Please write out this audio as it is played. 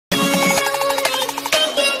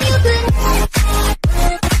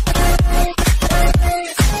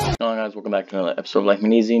guys, welcome back to another episode of Life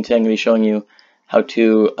Made Easy. Today I'm going to be showing you how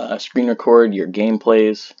to screen record your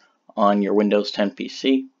gameplays on your Windows 10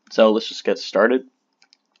 PC. So let's just get started.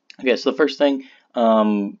 Okay, so the first thing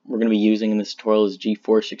we're going to be using in this tutorial is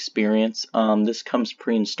GeForce Experience. This comes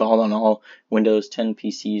pre-installed on all Windows 10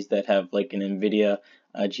 PCs that have like an NVIDIA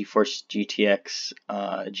GeForce GTX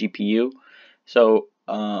GPU. So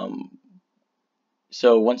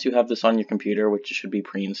once you have this on your computer, which should be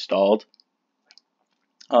pre-installed,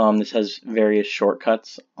 this has various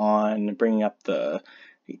shortcuts on bringing up the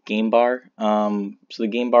game bar. So the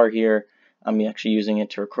game bar here, I'm actually using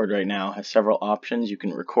it to record right now, has several options. You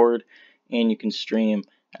can record and you can stream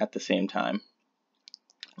at the same time.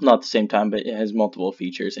 Not the same time, but it has multiple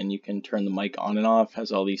features, and you can turn the mic on and off,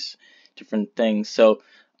 has all these different things. So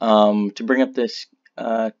to bring up this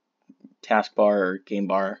taskbar or game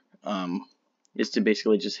bar is to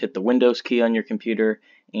basically just hit the Windows key on your computer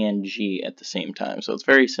and G at the same time. So it's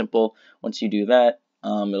very simple. Once you do that,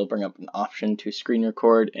 it'll bring up an option to screen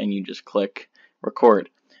record, and you just click record.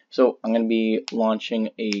 So I'm going to be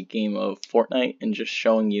launching a game of Fortnite and just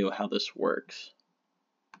showing you how this works.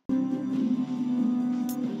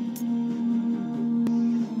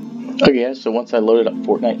 Okay guys, so once I loaded up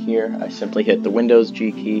Fortnite here, I simply hit the Windows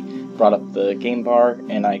G key, brought up the game bar,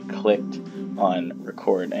 and I clicked on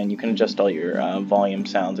record. And you can adjust all your volume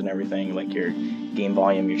sounds and everything, like your game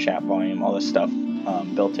volume, your chat volume, all this stuff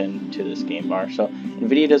built into this game bar. So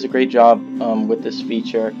NVIDIA does a great job with this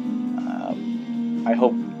feature. I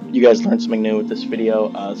hope you guys learned something new with this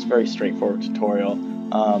video. It's a very straightforward tutorial.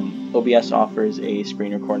 OBS offers a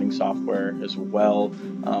screen recording software as well,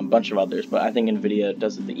 a bunch of others, but I think NVIDIA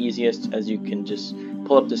does it the easiest, as you can just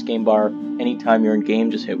pull up this game bar anytime you're in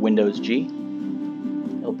game. Just hit Windows G,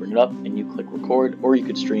 it'll bring it up, and you click record, or you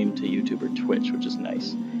could stream to YouTube or Twitch, which is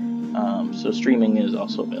nice. So streaming is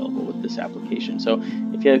also available with this application. So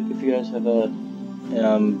if you guys have a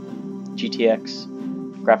GTX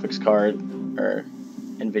graphics card or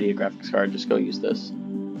NVIDIA graphics card, just go use this.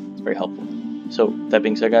 It's very helpful. So that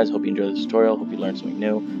being said, guys, hope you enjoyed this tutorial. Hope you learned something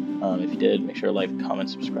new. If you did, make sure to like, comment,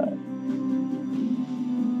 subscribe,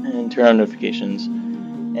 and turn on notifications.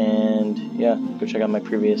 And yeah, go check out my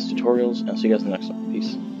previous tutorials, and I'll see you guys in the next one.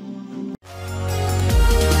 Peace.